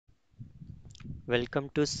Welcome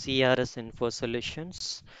to CRS Info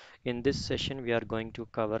Solutions. In this session, we are going to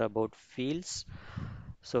cover about fields.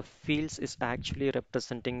 So fields is actually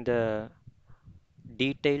representing the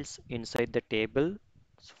details inside the table.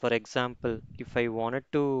 So for example, if I wanted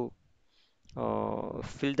to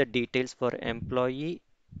fill the details for employee,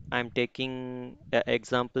 I'm taking the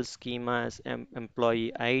example schema as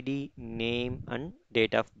employee ID, name, and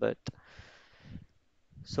date of birth.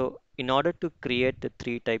 So in order to create the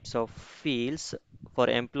three types of fields, for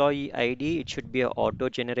employee ID, it should be a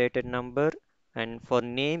auto-generated number, and for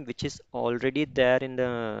name, which is already there in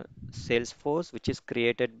the Salesforce, which is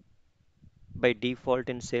created by default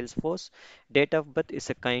in Salesforce. Date of birth is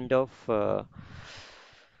a kind of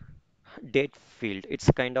date field. It's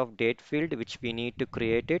a kind of date field which we need to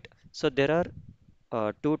create it. So there are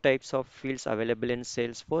two types of fields available in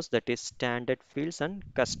Salesforce, that is standard fields and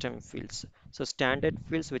custom fields. So standard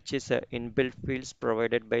fields, which is inbuilt fields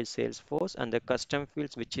provided by Salesforce, and the custom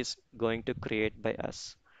fields which is going to create by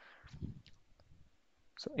us.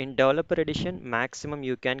 So in developer edition, maximum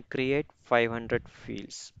you can create 500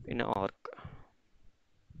 fields in an org.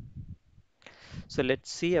 So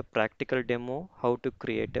let's see a practical demo how to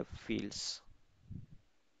create a fields.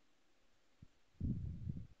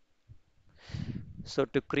 So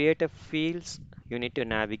to create a fields, you need to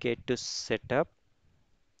navigate to setup.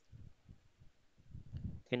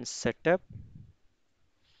 In setup,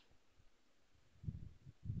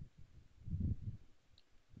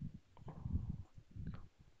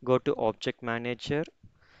 go to object manager.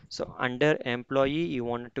 So under employee, you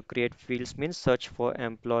wanted to create fields means search for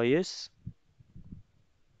employees.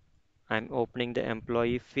 I'm opening the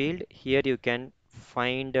employee field. Here you can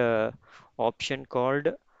find a option called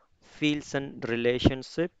fields and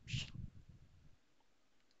relationships.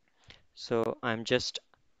 So I'm just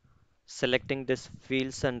selecting this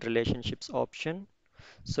fields and relationships option.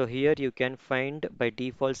 So here you can find by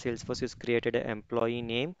default Salesforce has created an employee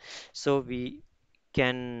name. So we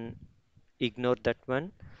can ignore that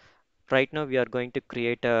one. Right now we are going to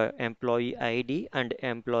create a employee ID and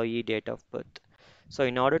employee date of birth. So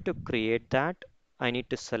in order to create that, I need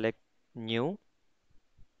to select new.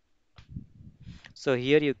 So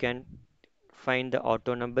here you can find the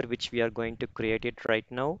auto number which we are going to create it right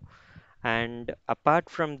now. And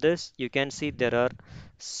apart from this, you can see there are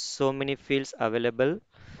so many fields available.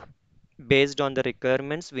 Based on the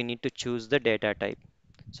requirements, we need to choose the data type.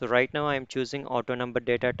 So right now I'm choosing auto number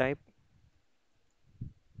data type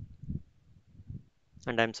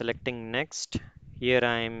and I'm selecting next. Here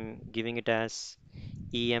I'm giving it as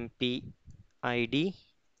EMP ID,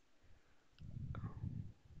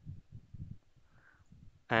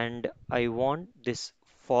 and I want this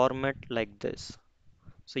format like this.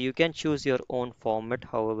 So you can choose your own format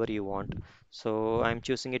however you want. So I'm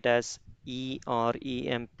choosing it as E or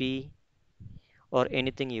EMP or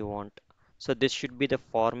anything you want. So this should be the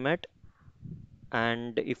format,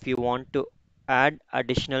 and if you want to add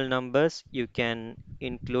additional numbers, you can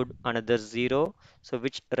include another zero, so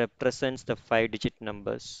which represents the 5-digit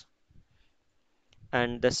numbers.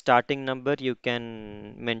 And the starting number you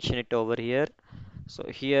can mention it over here. So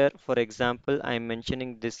here, for example, I'm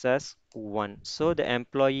mentioning this as 1. So the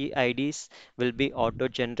employee IDs will be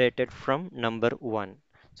auto-generated from number 1.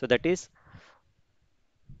 So that is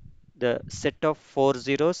the set of 4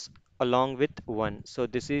 zeros along with 1. So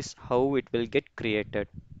this is how it will get created.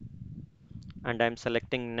 And I'm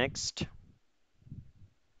selecting next,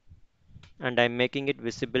 and I'm making it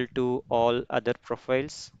visible to all other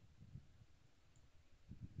profiles,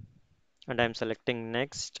 and I'm selecting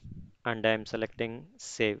next, and I'm selecting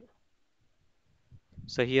save.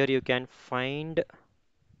 So here you can find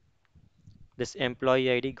this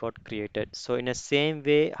employee ID got created. So in the same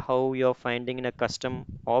way how you're finding in a custom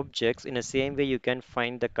objects, in the same way you can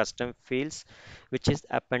find the custom fields which is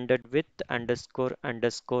appended with underscore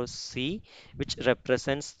underscore C, which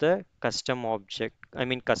represents the custom object, I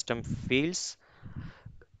mean custom fields.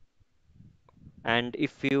 And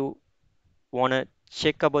if you want to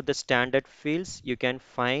check about the standard fields, you can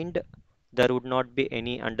find there would not be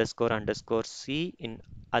any underscore underscore C in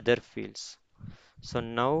other fields. So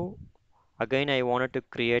now again, I wanted to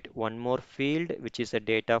create one more field, which is a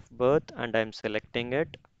date of birth, and I'm selecting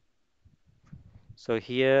it. So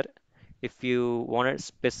here, if you wanted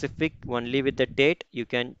specific only with the date, you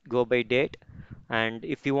can go by date. And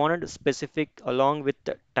if you wanted specific along with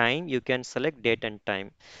the time, you can select date and time.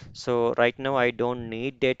 So right now, I don't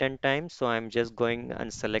need date and time, so I'm just going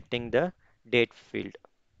and selecting the date field.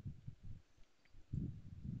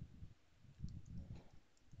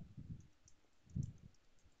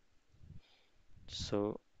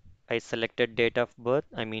 So I selected date of birth.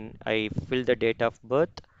 I mean, I fill the date of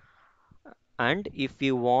birth, And if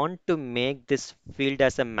you want to make this field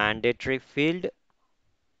as a mandatory field,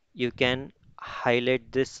 you can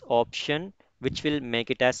highlight this option, which will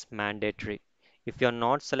make it as mandatory. If you're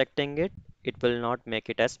not selecting it, it will not make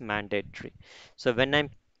it as mandatory. So when I'm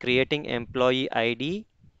creating employee ID,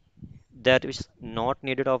 that is not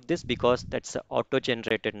needed of this because that's an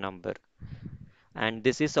auto-generated number. And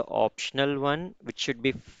this is an optional one which should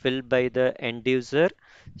be filled by the end user.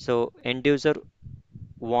 So end user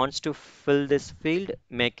wants to fill this field,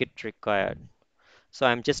 make it required. So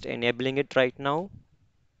I'm just enabling it right now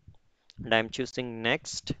and I'm choosing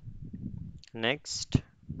next, next,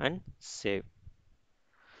 and save.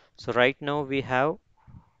 So right now we have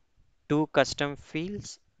two custom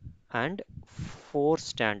fields and four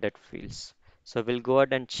standard fields. So we'll go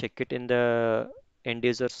ahead and check it in the end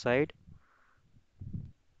user side.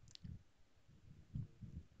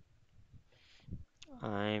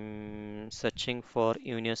 I'm searching for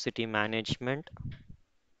university management,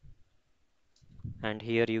 and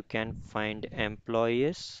here you can find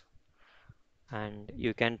employees, and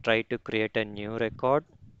you can try to create a new record.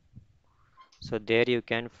 So there you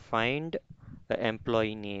can find the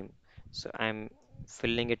employee name. So I'm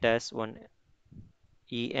filling it as one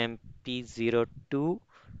EMP02,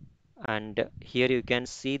 and here you can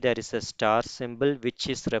see there is a star symbol which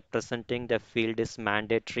is representing the field is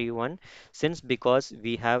mandatory one, since because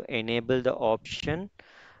we have enabled the option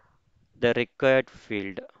the required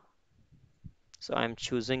field. So I'm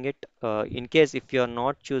choosing it. In case if you are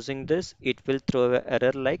not choosing this, it will throw an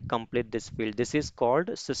error like complete this field. This is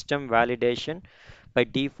called system validation. By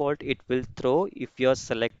default, it will throw if you are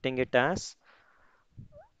selecting it as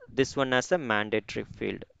this one as a mandatory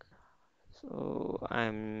field. So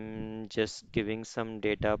I'm just giving some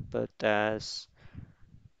data of birth as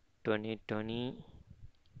 2020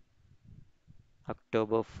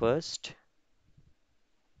 October 1st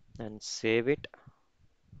and save it.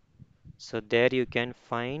 So there you can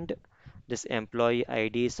find this employee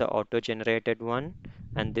ID is a auto-generated one,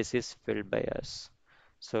 and this is filled by us.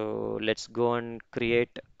 So let's go and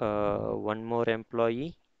create one more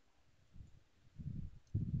employee,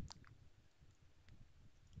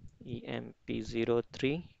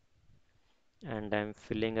 EMP03, and I'm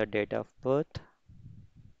filling a date of birth.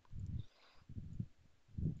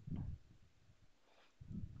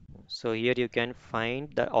 So here you can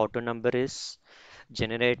find the auto number is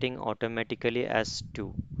generating automatically as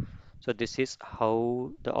 2. So this is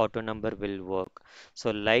how the auto number will work.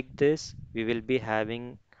 So like this, we will be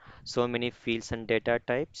having so many fields and data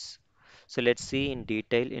types. So let's see in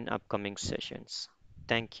detail in upcoming sessions.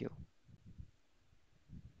 Thank you.